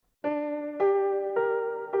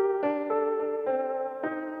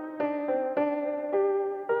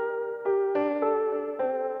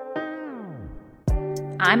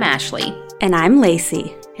I'm Ashley. And I'm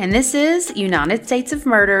Lacey. And this is United States of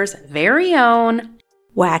Murder's very own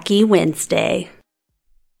Wacky Wednesday.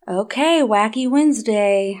 Okay, Wacky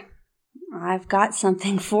Wednesday. I've got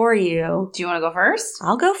something for you. Do you want to go first?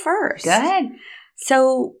 I'll go first. Go ahead.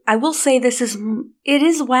 So, I will say it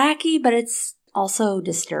is wacky, but it's also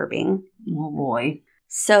disturbing. Oh boy.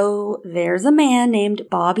 So, there's a man named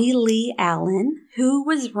Bobby Lee Allen who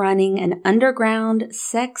was running an underground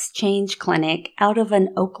sex change clinic out of an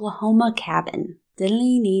Oklahoma cabin.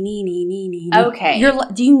 Okay.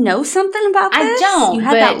 Do you know something about this? I don't. You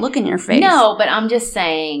had that look in your face. No, but I'm just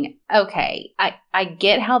saying, okay, I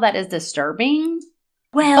get how that is disturbing.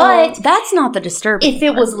 Well, but that's not the disturbing if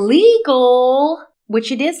it was legal,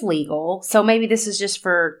 which it is legal, so maybe this is just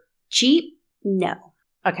for cheap? No.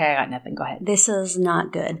 Okay, I got nothing. Go ahead. This is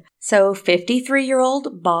not good. So,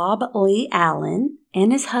 53-year-old Bob Lee Allen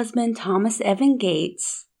and his husband Thomas Evan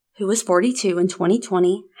Gates, who was 42 in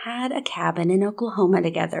 2020, had a cabin in Oklahoma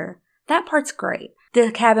together. That part's great.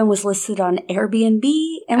 The cabin was listed on Airbnb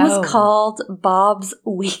and was called Bob's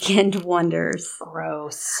Weekend Wonders.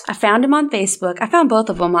 Gross. I found him on Facebook. I found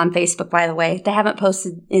both of them on Facebook, by the way. They haven't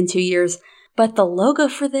posted in 2 years. But the logo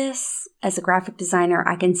for this, as a graphic designer,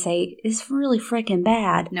 I can say is really freaking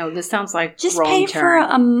bad. No, this sounds like just wrong pay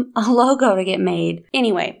turn. For a logo to get made.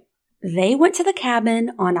 Anyway, they went to the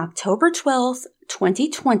cabin on October 12th,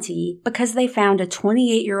 2020, because they found a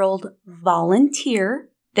 28-year-old volunteer,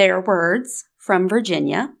 their words, from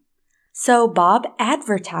Virginia. So Bob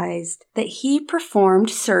advertised that he performed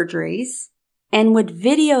surgeries and would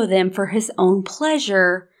video them for his own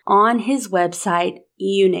pleasure on his website,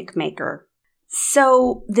 Eunuch Maker.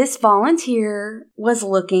 So this volunteer was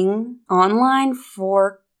looking online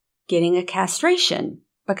for getting a castration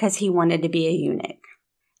because he wanted to be a eunuch.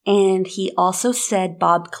 And he also said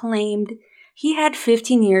Bob claimed he had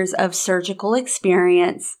 15 years of surgical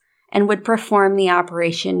experience and would perform the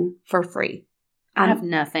operation for free. I have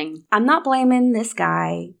nothing. I'm not blaming this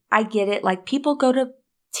guy. I get it. Like, people go to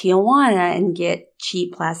Tijuana and get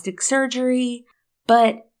cheap plastic surgery,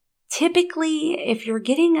 but typically, if you're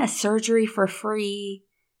getting a surgery for free,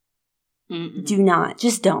 do not.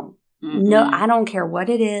 Just don't. No, I don't care what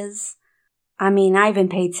it is. I mean, I even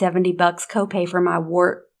paid $70 copay for my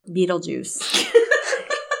wart Beetlejuice.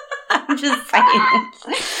 I'm just saying.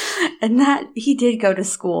 And that, he did go to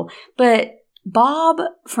school. But Bob,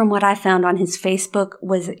 from what I found on his Facebook,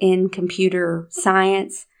 was in computer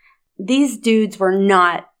science. These dudes were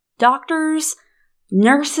not doctors,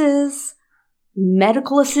 nurses,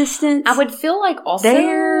 medical assistants. I would feel like also,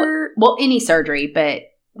 any surgery, but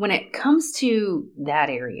when it comes to that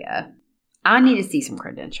area, I need to see some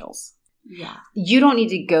credentials. Yeah. You don't need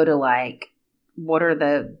to go to what are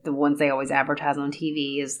the ones they always advertise on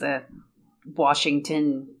TV is the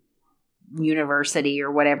Washington University or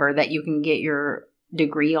whatever that you can get your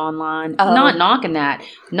degree online. Oh. Not knocking that.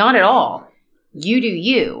 Not at all. You do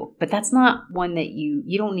you, but that's not one that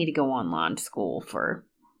you don't need to go online to school for.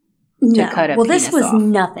 No. To cut a well, penis this was off.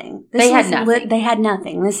 nothing. They had nothing. They had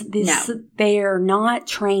nothing. No. They are not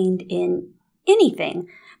trained in anything.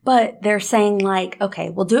 But they're saying okay,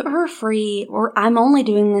 we'll do it for free, or I'm only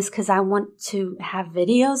doing this because I want to have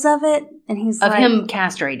videos of it. And he's of him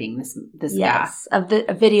castrating this yes, guy. Of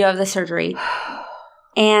a video of the surgery.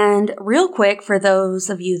 And real quick, for those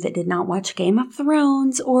of you that did not watch Game of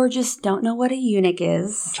Thrones or just don't know what a eunuch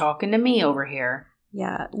is. Talking to me over here.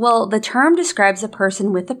 Yeah. Well, the term describes a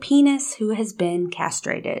person with a penis who has been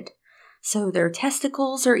castrated. So their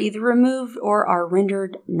testicles are either removed or are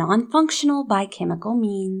rendered non-functional by chemical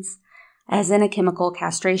means, as in a chemical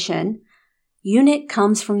castration. Eunuch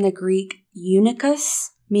comes from the Greek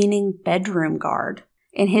eunuchus, meaning bedroom guard.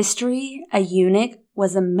 In history, a eunuch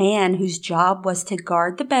was a man whose job was to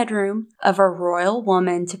guard the bedroom of a royal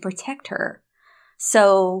woman to protect her.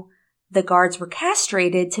 So the guards were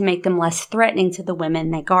castrated to make them less threatening to the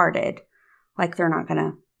women they guarded. Like, they're not going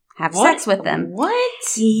to have sex with them.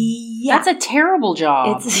 What? Yeah. That's a terrible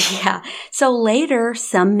job. Yeah. So later,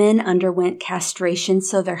 some men underwent castration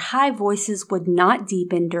so their high voices would not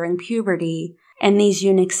deepen during puberty, and these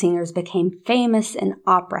eunuch singers became famous in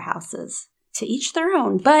opera houses. To each their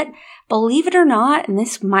own. But believe it or not, and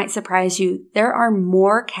this might surprise you, there are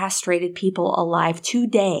more castrated people alive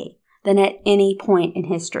today than at any point in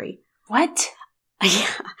history. What? Yeah.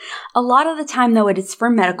 A lot of the time, though, it is for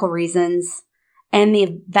medical reasons, and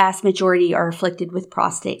the vast majority are afflicted with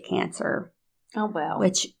prostate cancer. Oh, well.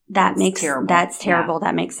 Which that's terrible. That's terrible. Yeah.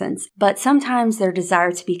 That makes sense. But sometimes their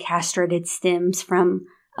desire to be castrated stems from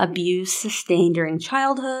abuse sustained during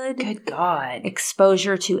childhood. Good God.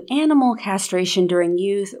 Exposure to animal castration during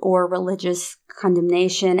youth, or religious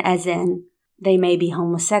condemnation, as in they may be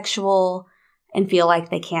homosexual and feel like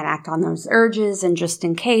they can't act on those urges, and just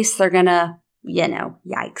in case they're gonna,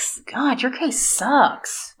 yikes. God, your case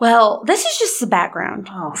sucks. Well, this is just the background.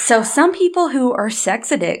 Oh. So some people who are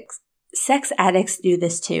sex addicts do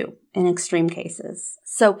this too in extreme cases.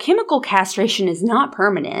 So chemical castration is not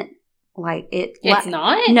permanent. It's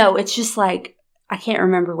not? No, it's just like, I can't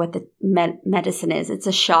remember what the medicine is. It's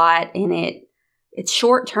a shot, and it's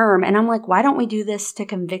short term. And I'm like, why don't we do this to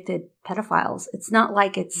convicted pedophiles? It's not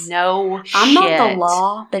like it's... No shit. I'm not the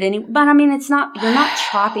law, but I mean, it's not... You're not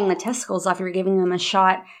chopping the testicles off. You're giving them a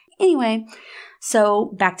shot. Anyway,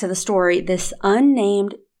 so back to the story. This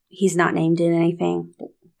unnamed... He's not named in anything.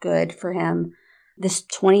 Good for him. This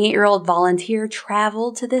 28-year-old volunteer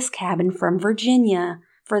traveled to this cabin from Virginia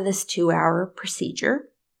for this 2-hour procedure.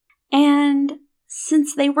 And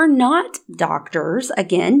since they were not doctors,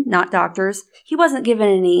 again, not doctors, he wasn't given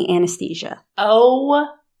any anesthesia. Oh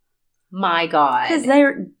my God. Because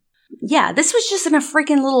this was just in a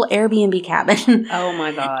freaking little Airbnb cabin. Oh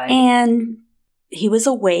my God. And he was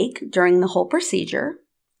awake during the whole procedure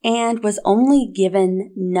and was only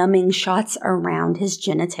given numbing shots around his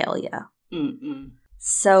genitalia. Mm-mm.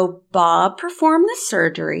 So Bob performed the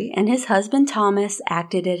surgery, and his husband Thomas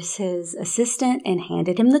acted as his assistant and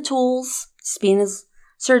handed him the tools, just being his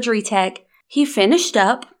surgery tech. He finished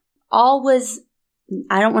up. All was,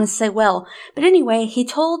 I don't want to say well, but anyway, he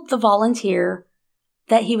told the volunteer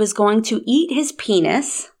that he was going to eat his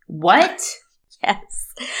penis. What? Yes.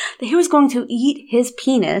 That he was going to eat his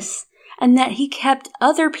penis, and that he kept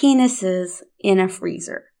other penises in a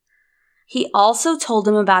freezer. He also told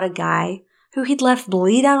him about a guy who he'd left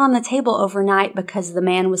bleed out on the table overnight because the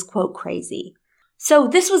man was, quote, crazy. So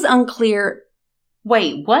this was unclear.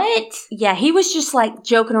 Wait, what? Yeah, he was just like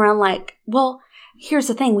joking around like, well, here's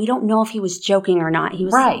the thing. We don't know if he was joking or not. He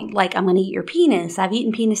was like, I'm going to eat your penis. I've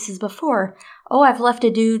eaten penises before. Oh, I've left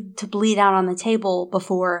a dude to bleed out on the table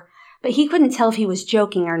before. But he couldn't tell if he was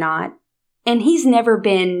joking or not. And he's never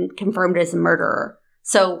been confirmed as a murderer.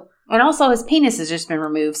 So... And also his penis has just been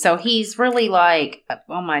removed. So he's really like,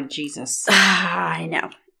 oh my Jesus. I know.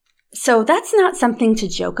 So that's not something to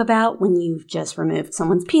joke about when you've just removed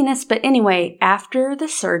someone's penis. But anyway, after the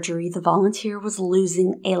surgery, the volunteer was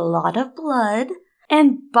losing a lot of blood.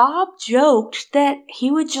 And Bob joked that he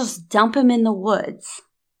would just dump him in the woods.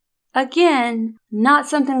 Again, not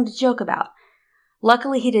something to joke about.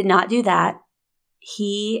 Luckily, he did not do that.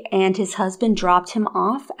 He and his husband dropped him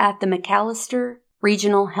off at the McAllister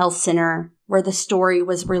Regional Health Center, where the story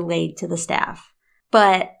was relayed to the staff.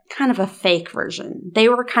 But kind of a fake version. They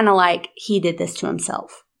were kind of like, he did this to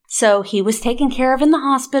himself. So he was taken care of in the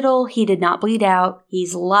hospital. He did not bleed out.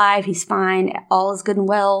 He's alive. He's fine. All is good and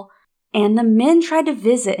well. And the men tried to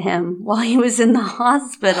visit him while he was in the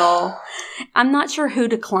hospital. I'm not sure who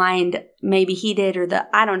declined. Maybe he did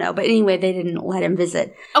I don't know. But anyway, they didn't let him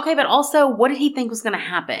visit. Okay, but also, what did he think was going to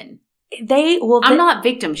happen? I'm not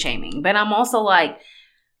victim shaming, but I'm also like,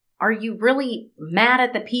 are you really mad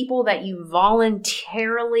at the people that you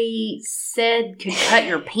voluntarily said could cut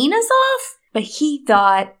your penis off? But he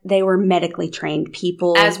thought they were medically trained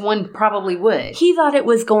people. As one probably would. He thought it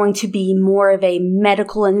was going to be more of a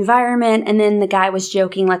medical environment. And then the guy was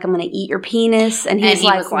joking, like, I'm going to eat your penis. And he was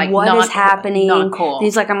like, what is happening? Not cool. And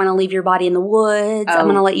he's like, I'm going to leave your body in the woods. I'm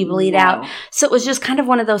going to let you bleed out. So it was just kind of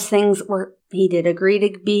one of those things where he did agree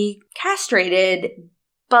to be castrated,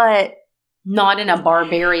 but... Not in a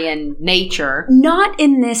barbarian nature. Not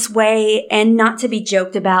in this way, and not to be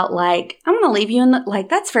joked about, like, I'm going to leave you in the... Like,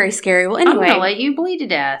 that's very scary. Well, anyway. I'm going to let you bleed to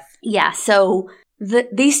death. Yeah, so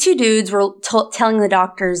these two dudes were telling the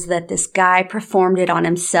doctors that this guy performed it on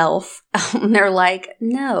himself. And they're like,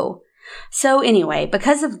 no. So anyway,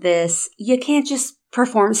 because of this, you can't just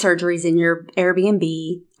perform surgeries in your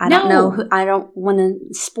Airbnb. I don't know. I don't want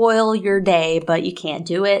to spoil your day, but you can't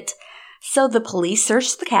do it. So the police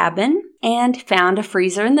searched the cabin and found a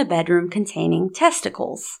freezer in the bedroom containing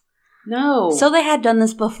testicles. No. So they had done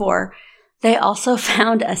this before. They also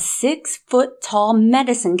found a 6-foot-tall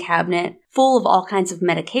medicine cabinet full of all kinds of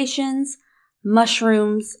medications,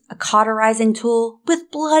 mushrooms, a cauterizing tool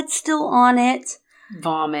with blood still on it.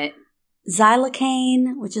 Vomit.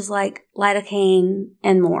 Xylocaine, which is like lidocaine,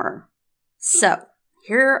 and more. So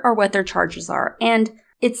here are what their charges are. And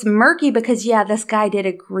it's murky because, yeah, this guy did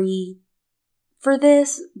agree for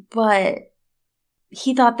this, but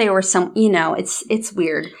he thought they were it's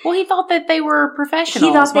weird. Well, he thought that they were professionals.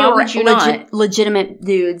 He thought they were legitimate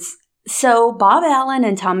dudes. So Bob Allen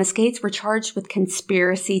and Thomas Gates were charged with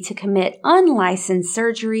conspiracy to commit unlicensed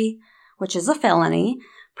surgery, which is a felony,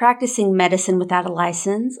 practicing medicine without a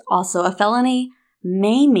license, also a felony,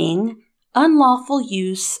 maiming, unlawful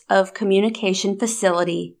use of communication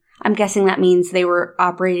facility. I'm guessing that means they were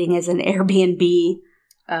operating as an Airbnb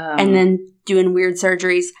and then doing weird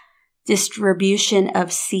surgeries. Distribution of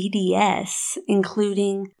CDS,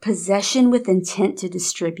 including possession with intent to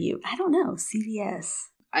distribute. I don't know, CDS.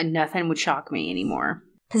 Nothing would shock me anymore.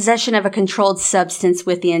 Possession of a controlled substance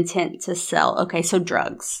with the intent to sell. Okay, so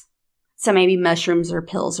drugs. So maybe mushrooms or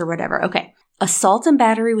pills or whatever. Okay. Assault and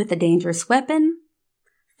battery with a dangerous weapon.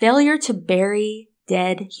 Failure to bury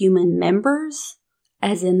dead human members,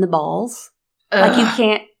 as in the balls. Ugh. Like you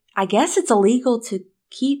can't, I guess it's illegal to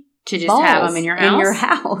keep to just balls have them in your house? In your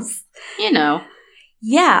house. You know.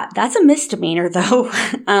 Yeah, that's a misdemeanor, though.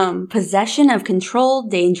 Possession of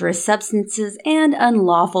controlled, dangerous substances and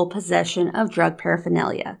unlawful possession of drug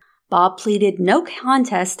paraphernalia. Bob pleaded no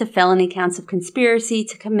contest to felony counts of conspiracy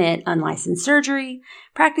to commit unlicensed surgery,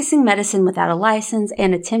 practicing medicine without a license,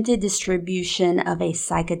 and attempted distribution of a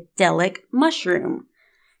psychedelic mushroom.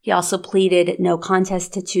 He also pleaded no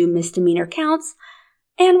contest to 2 misdemeanor counts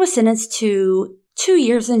and was sentenced to 2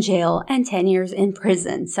 years in jail and 10 years in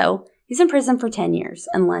prison. So he's in prison for 10 years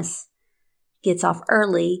unless he gets off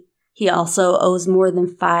early. He also owes more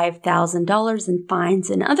than $5,000 in fines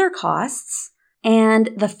and other costs. And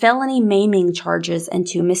the felony maiming charges and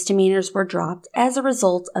 2 misdemeanors were dropped as a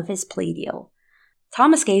result of his plea deal.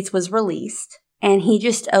 Thomas Gates was released and he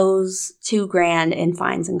just owes $2,000 in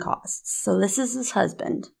fines and costs. So this is his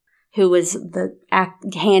husband, who was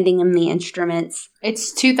handing him the instruments.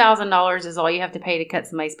 It's $2,000 is all you have to pay to cut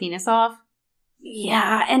somebody's penis off?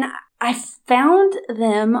 Yeah, and I found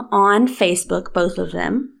them on Facebook, both of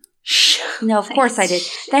them. No, of course I did.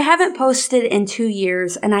 They haven't posted in 2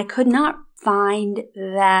 years, and I could not find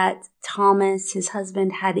that Thomas, his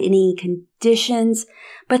husband, had any conditions,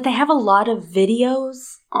 but they have a lot of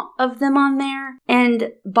videos of them on there.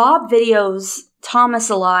 And Bob videos Thomas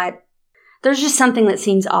a lot. There's just something that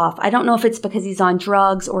seems off. I don't know if it's because he's on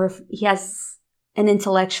drugs or if he has an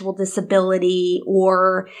intellectual disability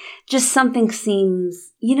or just something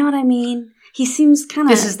seems, you know what I mean? He seems kind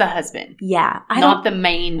of... This is the husband. Yeah. Not the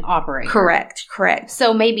main operator. Correct.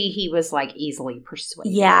 So maybe he was like easily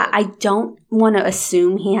persuaded. Yeah, I don't want to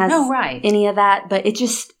assume he has any of that, but it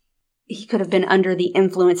just, he could have been under the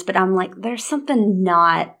influence, but I'm like, there's something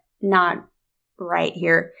not right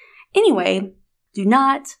here. Anyway, do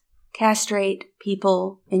not castrate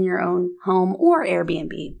people in your own home or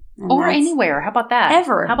Airbnb. Or anywhere. How about that?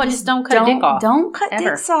 Ever. How about just don't cut a dick off? Don't cut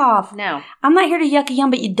dicks off. No. I'm not here to yuck a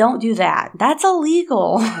yum, but you don't do that. That's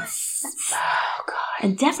illegal. Oh, God.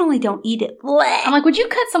 And definitely don't eat it. Blech. I'm like, would you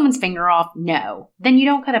cut someone's finger off? No. Then you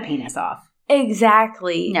don't cut a penis off.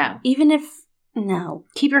 Exactly. No. Even if, no.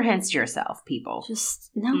 Keep your hands to yourself, people.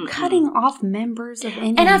 Just no cutting off members of any.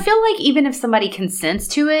 And I feel like even if somebody consents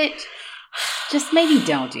to it, just maybe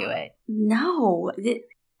don't do it. No.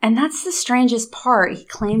 And that's the strangest part. He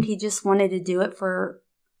claimed he just wanted to do it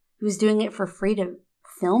he was doing it for free to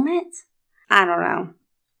film it? I don't know.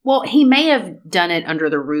 Well, he may have done it under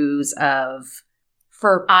the ruse of,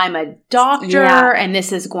 I'm a doctor and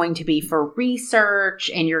this is going to be for research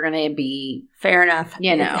and you're going to be... Fair enough.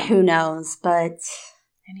 You know. Who knows? But...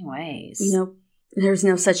 Anyways. You know, there's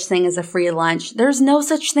no such thing as a free lunch. There's no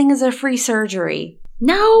such thing as a free surgery.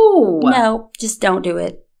 No, just don't do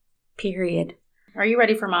it. Period. Are you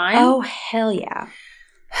ready for mine? Oh, hell yeah.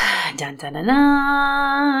 Dun, dun, dun,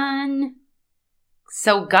 dun.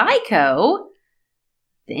 So Geico,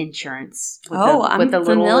 the insurance with the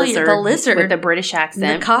little lizard with the British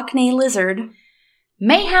accent, the Cockney lizard,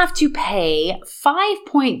 may have to pay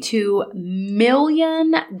 $5.2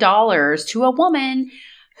 million to a woman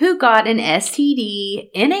who got an STD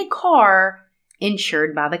in a car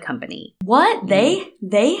insured by the company. What?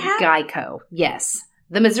 They have? Geico, yes.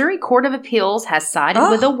 The Missouri Court of Appeals has sided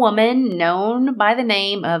with a woman known by the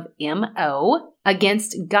name of M.O.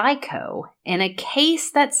 against Geico in a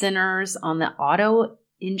case that centers on the auto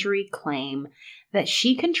injury claim that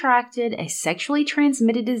she contracted a sexually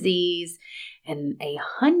transmitted disease in a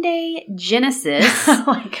Hyundai Genesis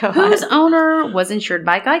whose owner was insured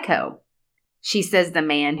by Geico. She says the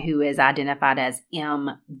man, who is identified as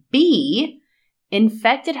M.B.,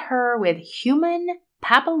 infected her with human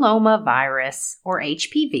papillomavirus, or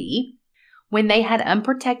HPV, when they had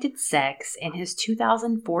unprotected sex in his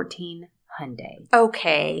 2014 Hyundai.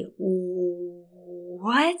 Okay.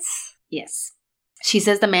 What? Yes. She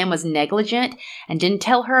says the man was negligent and didn't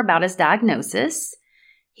tell her about his diagnosis.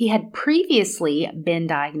 He had previously been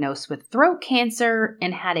diagnosed with throat cancer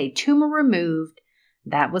and had a tumor removed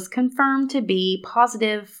that was confirmed to be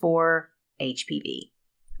positive for HPV,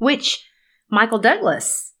 which Michael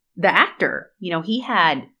Douglas, the actor, he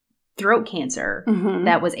had throat cancer Mm-hmm.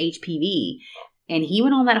 that was HPV. And he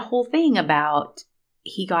went on that whole thing about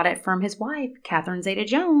he got it from his wife, Catherine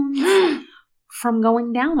Zeta-Jones, from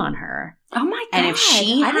going down on her. Oh my God. And if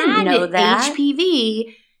she I didn't know had that.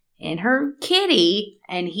 HPV in her kitty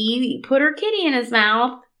and he put her kitty in his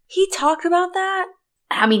mouth. He talked about that?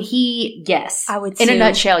 I mean, yes. I would in sue. a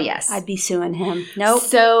nutshell, yes. I'd be suing him. Nope.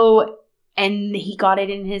 So, and he got it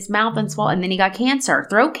in his mouth and swallowed, and then he got cancer,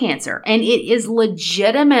 throat cancer. And it is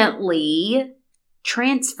legitimately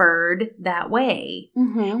transferred that way.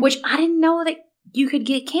 Mm-hmm. Which I didn't know that you could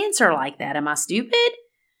get cancer like that. Am I stupid?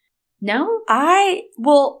 No? I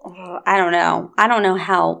don't know. I don't know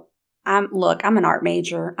how. I'm an art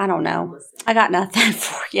major. I don't know. I got nothing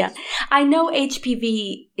for you. I know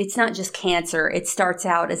HPV, it's not just cancer. It starts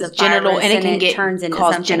out as a genital, virus and it turns into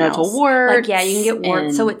cause something genital else. warts. Like, yeah, you can get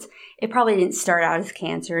warts. So it probably didn't start out as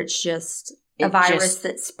cancer. It's just a virus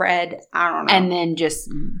that spread. I don't know. And then just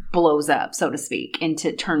blows up, so to speak,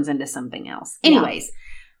 turns into something else. Anyways,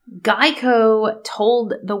 Geico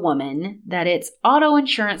told the woman that its auto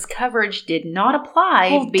insurance coverage did not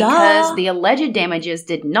apply because the alleged damages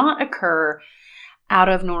did not occur out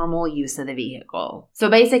of normal use of the vehicle. So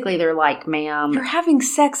basically, they're like, ma'am, you're having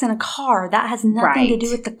sex in a car. That has nothing to do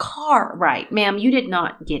with the car. Right. Ma'am, you did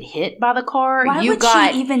not get hit by the car. Why would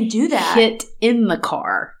she even do that? Hit in the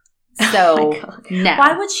car. So, no.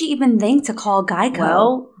 Why would she even think to call Geico?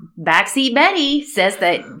 Well, Backseat Betty says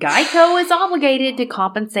that Geico is obligated to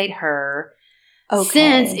compensate her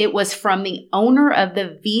since it was from the owner of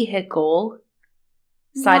the vehicle,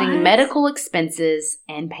 citing medical expenses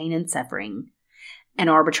and pain and suffering. An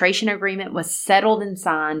arbitration agreement was settled and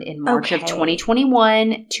signed in March of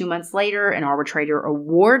 2021. 2 months later, an arbitrator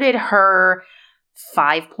awarded her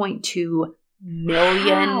 $5.2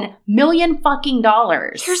 million fucking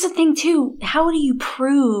dollars. Here's the thing too. How do you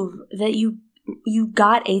prove that you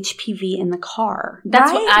got HPV in the car?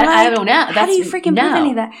 That's what I don't know. How do you freaking prove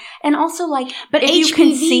any of that? And also, like, but if you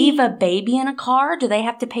conceive a baby in a car, do they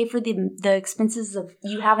have to pay for the expenses of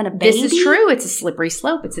you having a baby? This is true. It's a slippery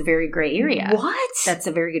slope. It's a very gray area. What? That's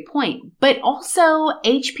a very good point. But also,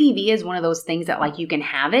 HPV is one of those things that, like, you can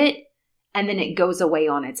have it and then it goes away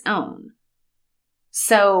on its own.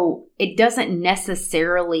 So it doesn't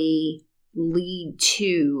necessarily lead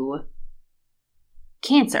to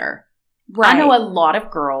cancer. Right. I know a lot of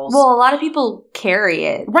girls. Well, a lot of people carry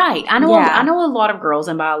it. Right. I know a lot of girls,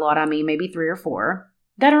 and by a lot I mean maybe 3 or 4,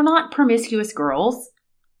 that are not promiscuous girls.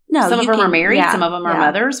 No, some of them are married, some of them are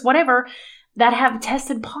mothers, whatever, that have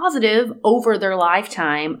tested positive over their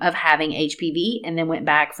lifetime of having HPV and then went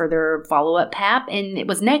back for their follow-up PAP and it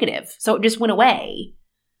was negative. So it just went away.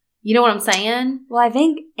 You know what I'm saying? Well, I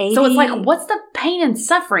think 80... So it's like, what's the pain and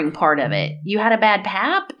suffering part of it? You had a bad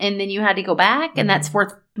PAP and then you had to go back and that's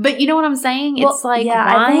worth... But you know what I'm saying? Well, it's like,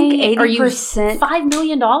 yeah, why I think 80%... are you $5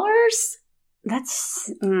 million?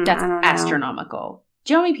 That's That's astronomical.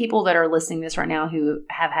 Do you know how many people that are listening to this right now who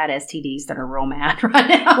have had STDs that are real mad right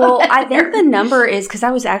now? Well, I think the number is, because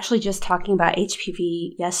I was actually just talking about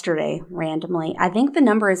HPV yesterday randomly. I think the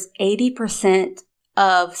number is 80%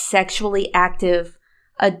 of sexually active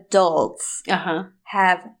adults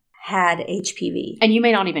have had HPV. And you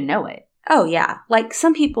may not even know it. Oh, yeah. Like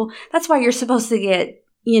some people, that's why you're supposed to get,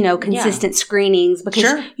 consistent screenings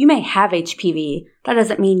because you may have HPV. That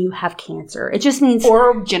doesn't mean you have cancer. It just means...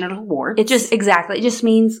 Or genital warts. It just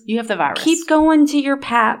means... You have the virus. Keep going to your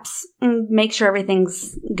PAPs and make sure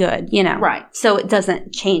everything's good, Right. So it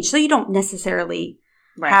doesn't change. So you don't necessarily...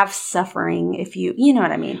 Right. Have suffering if you know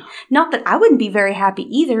what I mean. Not that I wouldn't be very happy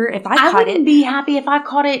either if I caught it. I wouldn't be happy if I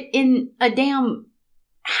caught it in a damn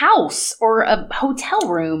house or a hotel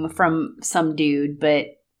room from some dude, but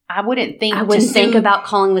I wouldn't think about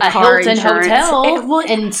calling the car Hilton insurance hotel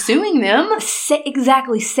and suing them.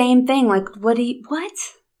 Exactly, same thing. Like, what?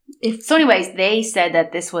 So anyways, they said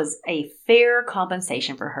that this was a fair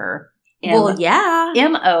compensation for her. Well, yeah.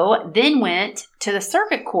 MO then went to the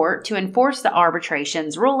circuit court to enforce the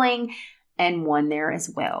arbitration's ruling and won there as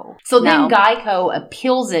well. So then Geico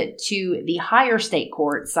appeals it to the higher state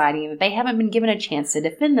court, citing that they haven't been given a chance to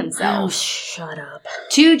defend themselves. Oh, shut up.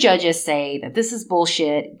 2 judges say that this is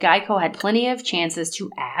bullshit. Geico had plenty of chances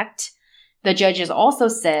to act. The judges also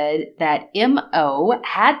said that MO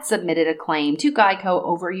had submitted a claim to Geico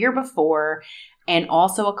over a year before and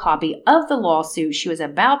also a copy of the lawsuit she was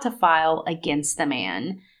about to file against the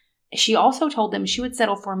man. She also told them she would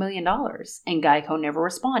settle for $1 million, and Geico never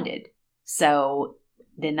responded. So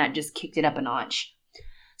then that just kicked it up a notch.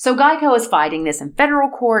 So Geico is fighting this in federal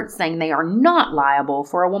court, saying they are not liable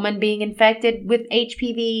for a woman being infected with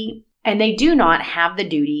HPV, and they do not have the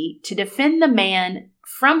duty to defend the man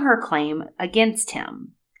from her claim against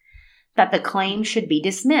him. that the claim should be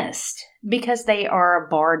dismissed because they are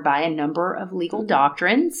barred by a number of legal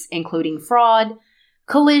doctrines, including fraud,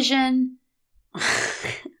 collision,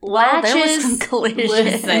 latches, there was some collision.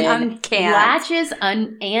 Latches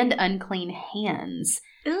and unclean hands.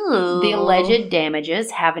 Ooh. The alleged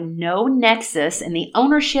damages have no nexus in the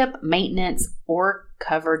ownership, maintenance, or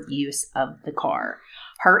covered use of the car.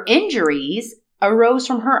 Her injuries arose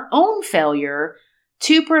from her own failure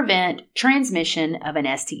to prevent transmission of an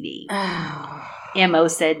STD. MO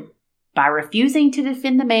said, by refusing to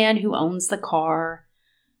defend the man who owns the car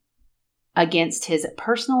against his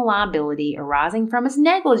personal liability arising from his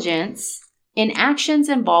negligence in actions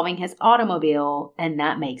involving his automobile, and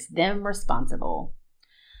that makes them responsible.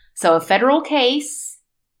 So a federal case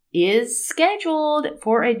is scheduled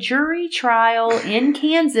for a jury trial in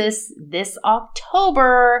Kansas this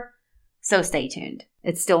October. So stay tuned.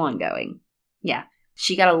 It's still ongoing. Yeah.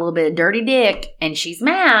 She got a little bit of dirty dick and she's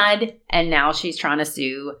mad, and now she's trying to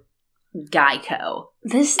sue Geico.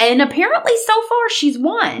 And apparently so far she's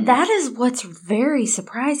won. That is what's very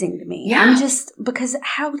surprising to me. Yeah. I'm just, because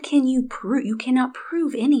how can you prove? You cannot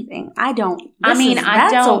prove anything. I don't. That's a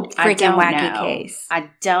freaking wacky case. I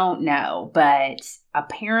don't know, but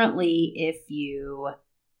apparently if you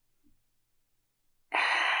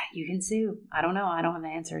can sue. I don't know. I don't have the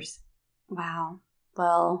answers. Wow.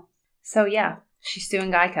 Well. So yeah, she's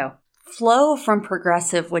suing Geico. Flo from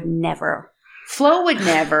Progressive would never. Flo would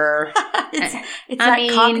never.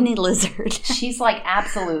 it's Cockney lizard. She's like,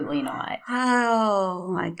 absolutely not. Oh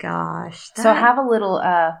my gosh. So I have a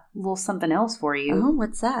little something else for you. Oh,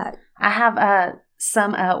 what's that? I have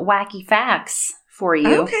some wacky facts for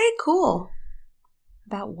you. Okay, cool.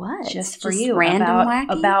 About what? Just for you. Random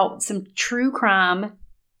wacky? About some true crime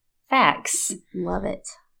facts. Love it.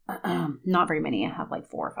 Not very many. I have like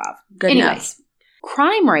 4 or 5. Good Anyways, enough.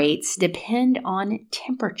 Crime rates depend on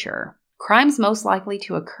temperature. Crimes most likely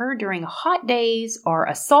to occur during hot days are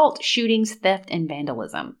assault, shootings, theft, and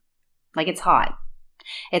vandalism. Like, it's hot.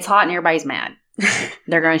 It's hot and everybody's mad.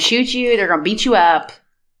 They're going to shoot you. They're going to beat you up.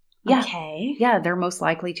 Yeah. Okay. Yeah, they're most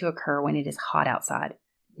likely to occur when it is hot outside.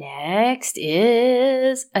 Next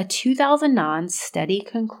is a 2009 study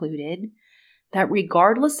concluded that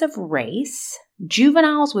regardless of race,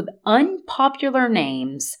 juveniles with unpopular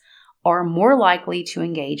names are more likely to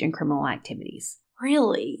engage in criminal activities.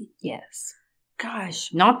 Really? Yes.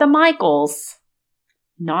 Gosh. Not the Michaels.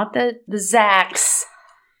 Not the Zacks.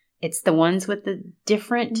 It's the ones with the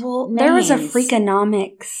different names. There was a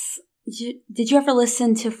Freakonomics. Did you ever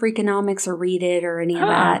listen to Freakonomics or read it or any of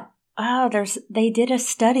that? Oh, they did a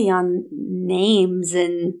study on names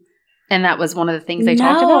and that was one of the things they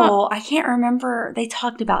talked about? No, I can't remember. They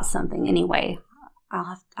talked about something anyway.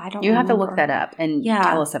 You have to look that up and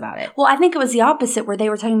tell us about it. Well, I think it was the opposite, where they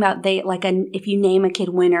were talking about if you name a kid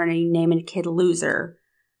winner and you name a kid loser,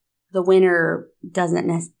 the winner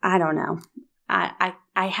doesn't. I don't know.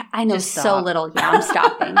 I know so little. Yeah, I'm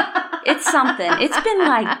stopping. It's something. It's been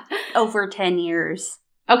like over 10 years.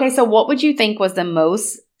 Okay, so what would you think was the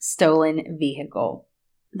most stolen vehicle?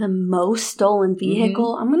 The most stolen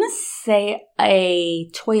vehicle? Mm-hmm. I'm going to say a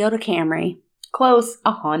Toyota Camry. Close.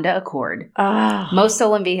 A Honda Accord. Most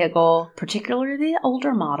stolen vehicle, particularly the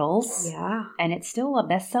older models. Yeah. And it's still a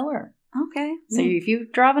bestseller. Okay. So if you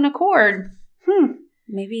drive an Accord.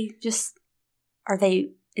 Maybe just,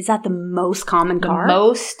 is that the most common car? The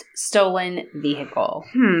most stolen vehicle.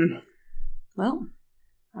 Well.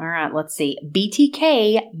 All right, let's see.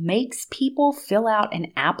 BTK makes people fill out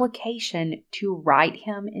an application to write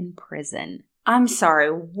him in prison. I'm sorry,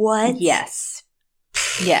 what? Yes.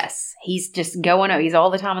 Yes. He's just going over. He's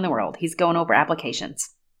all the time in the world. He's going over applications.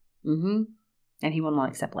 And he will not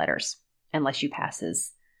accept letters unless you pass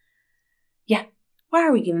his. Yeah. Why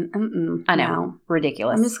are we giving? I know. No.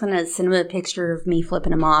 Ridiculous. I'm just going to send him a picture of me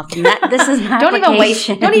flipping him off. And this is my Don't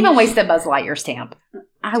even waste the Buzz Lightyear stamp.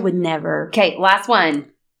 I would never. Okay, last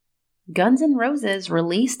one. Guns N' Roses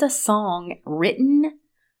released a song written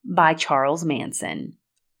by Charles Manson.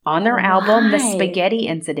 On their album, The Spaghetti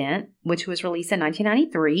Incident, which was released in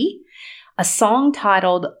 1993, a song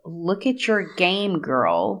titled Look at Your Game,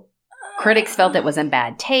 Girl. Critics felt it was in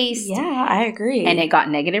bad taste. Yeah, I agree. And it got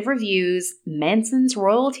negative reviews. Manson's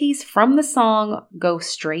royalties from the song go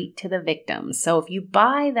straight to the victims. So if you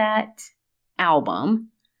buy that album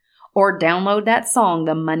or download that song,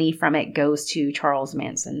 the money from it goes to Charles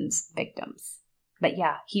Manson's victims. But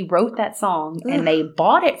yeah, he wrote that song and they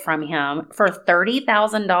bought it from him for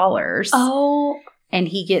 $30,000. Oh. And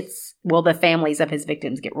he gets, the families of his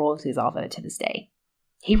victims get royalties off of it to this day.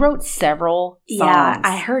 He wrote several songs. Yeah,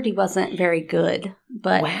 I heard he wasn't very good,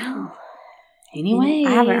 but. Wow. Anyways.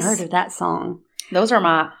 I haven't heard of that song. Those are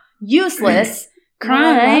my useless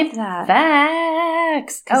crime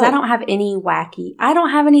facts. Because I don't have any wacky. I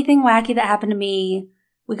don't have anything wacky that happened to me.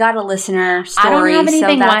 We got a listener story. I don't have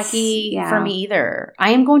anything wacky for me either.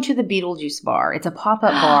 I am going to the Beetlejuice bar. It's a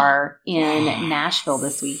pop-up bar in Nashville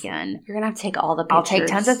this weekend. You're going to have to take all the pictures. I'll take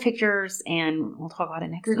tons of pictures, and we'll talk about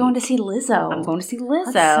it next week. You're going to see Lizzo. I'm going to see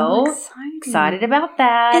Lizzo. That's so exciting. Excited about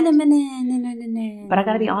that. In a minute. But I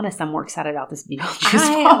got to be honest, I'm more excited about this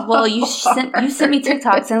Beetlejuice bar. Well, you sent me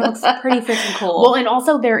TikToks, and it looks pretty freaking cool. Well, and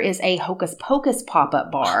also there is a Hocus Pocus pop-up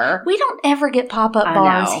bar. We don't ever get pop-up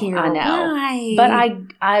bars here. I know. Why? But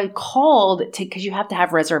I called because you have to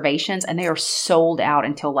have reservations, and they are sold out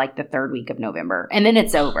until like the third week of November, and then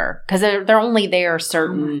it's over because they're only there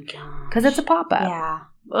certain because it's a pop-up. Yeah.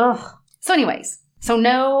 Ugh. So anyways,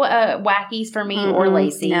 no wackies for me or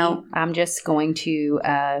Lacey. No. I'm just going to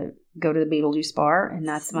go to the Beetlejuice bar, and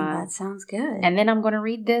that sounds good. And then I'm going to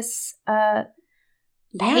read this.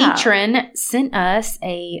 Patron sent us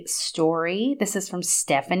a story. This is from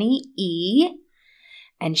Stephanie E.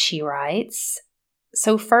 And she writes,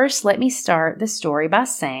 so first, let me start the story by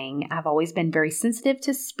saying I've always been very sensitive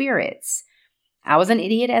to spirits. I was an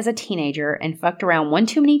idiot as a teenager and fucked around one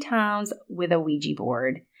too many times with a Ouija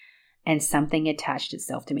board, and something attached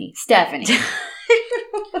itself to me. Stephanie.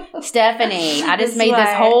 Stephanie, I just made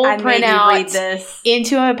this whole printout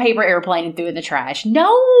into a paper airplane and threw it in the trash.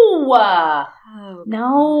 No!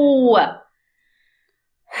 No!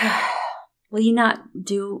 Will you not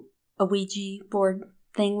do a Ouija board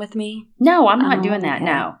thing with me? No, I'm not doing that. Okay.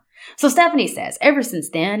 No. So Stephanie says, ever since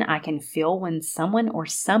then, I can feel when someone or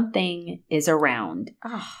something is around.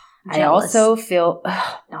 I also feel,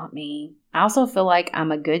 not me. I also feel like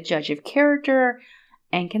I'm a good judge of character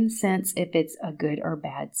and can sense if it's a good or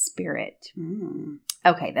bad spirit.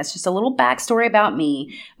 Okay, that's just a little backstory about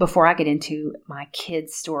me before I get into my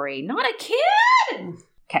kid's story. Not a kid!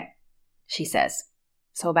 Okay, she says,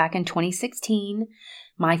 so back in 2016,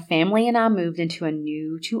 my family and I moved into a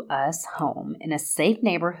new to us home in a safe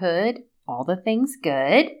neighborhood, all the things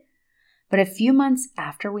good. But a few months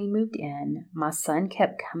after we moved in, my son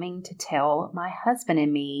kept coming to tell my husband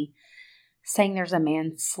and me, saying there's a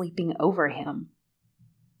man sleeping over him.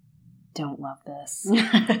 Don't love this.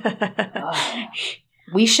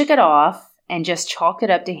 We shook it off and just chalked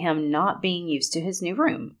it up to him not being used to his new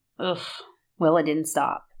room. Well, it didn't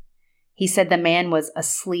stop. He said the man was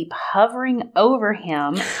asleep hovering over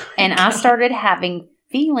him, and I started having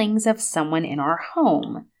feelings of someone in our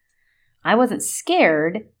home. I wasn't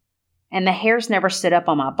scared, and the hairs never stood up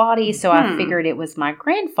on my body, so I figured it was my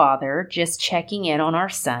grandfather just checking in on our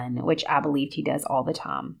son, which I believed he does all the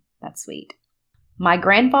time. That's sweet. My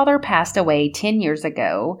grandfather passed away 10 years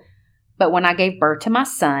ago, but when I gave birth to my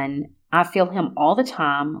son, I feel him all the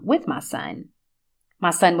time with my son.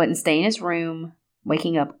 My son wouldn't stay in his room,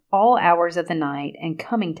 waking up all hours of the night and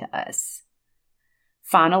coming to us.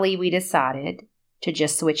 Finally, we decided to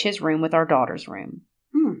just switch his room with our daughter's room.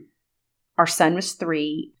 Our son was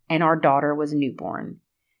 3 and our daughter was newborn.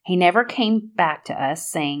 He never came back to us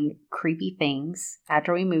saying creepy things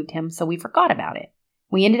after we moved him, so we forgot about it.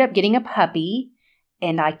 We ended up getting a puppy,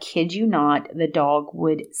 and I kid you not, the dog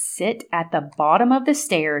would sit at the bottom of the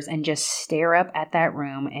stairs and just stare up at that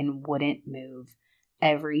room and wouldn't move.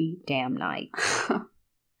 Every damn night.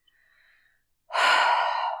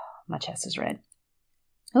 My chest is red.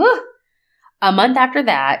 A month after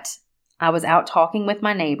that, I was out talking with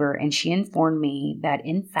my neighbor, and she informed me that,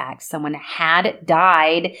 in fact, someone had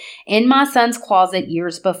died in my son's closet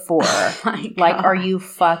years before. Like, are you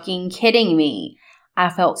fucking kidding me? I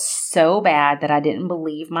felt so bad that I didn't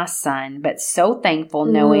believe my son, but so thankful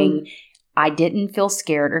knowing I didn't feel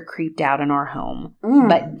scared or creeped out in our home,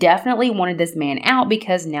 but definitely wanted this man out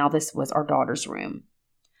because now this was our daughter's room.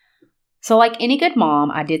 So like any good mom,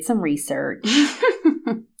 I did some research.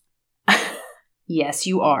 Yes,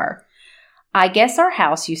 you are. I guess our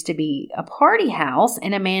house used to be a party house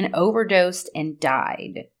and a man overdosed and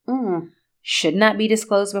died. Shouldn't that be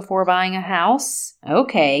disclosed before buying a house?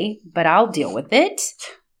 Okay, but I'll deal with it.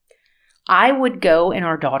 I would go in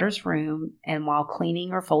our daughter's room, and while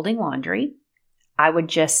cleaning or folding laundry, I would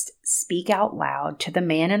just speak out loud to the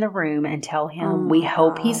man in the room and tell him we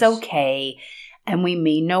hope he's okay and we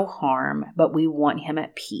mean no harm, but we want him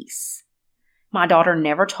at peace. My daughter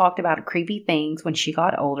never talked about creepy things when she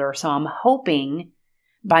got older, so I'm hoping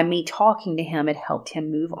by me talking to him it helped him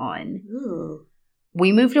move on.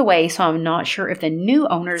 We moved away, so I'm not sure if the new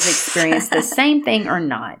owners experienced the same thing or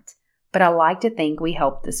not. But I like to think we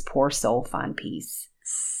helped this poor soul find peace.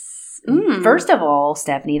 First of all,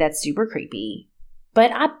 Stephanie, that's super creepy.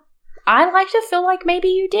 But I like to feel like maybe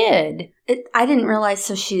you did. I didn't realize,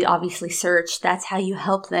 so she obviously searched. That's how you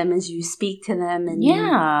help them, is you speak to them. And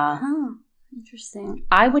Yeah. Oh, interesting.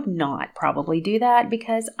 I would not probably do that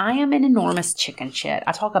because I am an enormous chicken shit.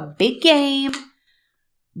 I talk a big game,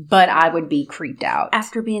 but I would be creeped out.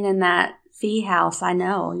 After being in that fee house, I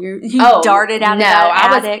know. You darted out of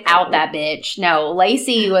that attic. I was out that bitch. No,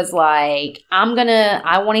 Lacey was like, I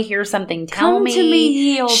want to hear something. Tell Come me. to me,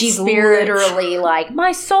 ye old She's spirits. literally like,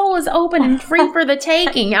 my soul is open and free for the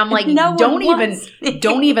taking. I'm like, No one don't wants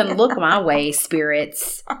even look my way,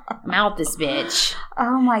 spirits. I'm out this bitch.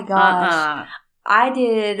 Oh my gosh. I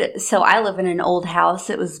live in an old house.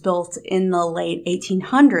 It was built in the late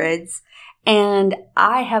 1800s. And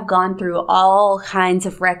I have gone through all kinds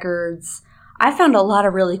of records. I found a lot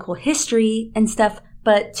of really cool history and stuff,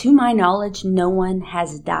 but to my knowledge, no one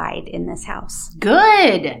has died in this house.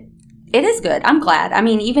 Good. It is good. I'm glad. I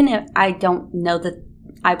mean, even if I don't know that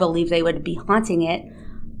I believe they would be haunting it,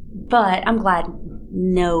 but I'm glad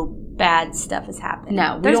no bad stuff has happened.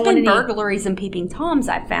 No, there's been burglaries and peeping toms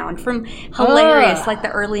I found from hilarious, like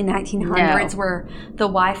the early 1900s where the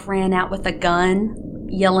wife ran out with a gun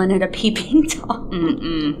yelling at a peeping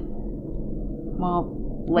tom. Well,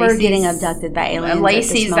 we're getting abducted by aliens.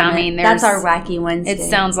 Lacey's, I mean, that's our Wacky Wednesday. It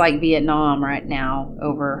sounds like Vietnam right now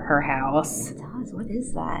over her house. It does. What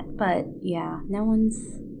is that? But yeah, no one's.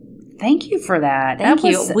 Thank you for that. Thank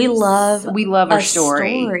you. We love our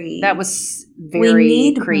story. That was very we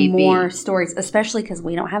need creepy. More stories, especially because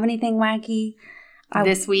we don't have anything wacky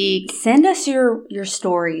this week. Send us your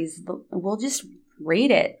stories. We'll just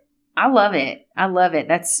read it. I love it.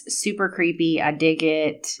 That's super creepy. I dig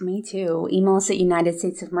it. Me too. Email us at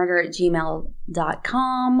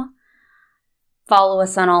unitedstatesofmurder@gmail.com. Follow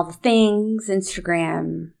us on all the things.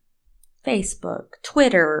 Instagram, Facebook,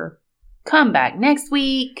 Twitter. Come back next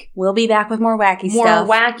week. We'll be back with more wacky stuff.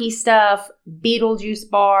 More wacky stuff. Beetlejuice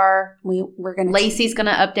bar. We're gonna. Lacey's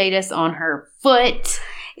gonna update us on her foot.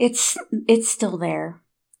 It's still there.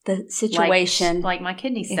 The situation, like my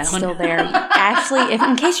kidney stone, it's still there. Actually,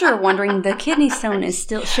 in case you were wondering, the kidney stone is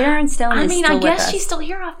still Sharon Stone. I guess she's still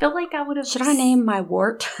here. I feel like I would have. Should I name my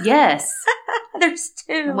wart? Yes, there's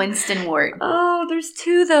two. Winston Wart. Oh, there's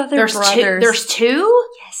two though. They're brothers. There's two.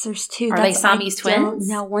 Yes, there's two. Are they Siamese twins?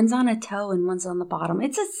 No, one's on a toe and one's on the bottom.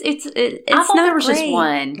 It's I thought not there was great. just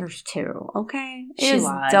one. There's two. Okay, She it's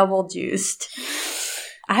lied. double juiced.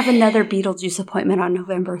 I have another Beetlejuice appointment on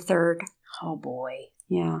November 3rd. Oh boy.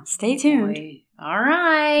 Yeah, stay tuned. All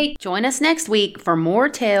right. Join us next week for more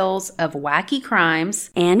tales of wacky crimes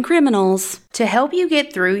and criminals to help you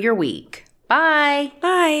get through your week. Bye.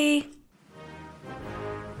 Bye.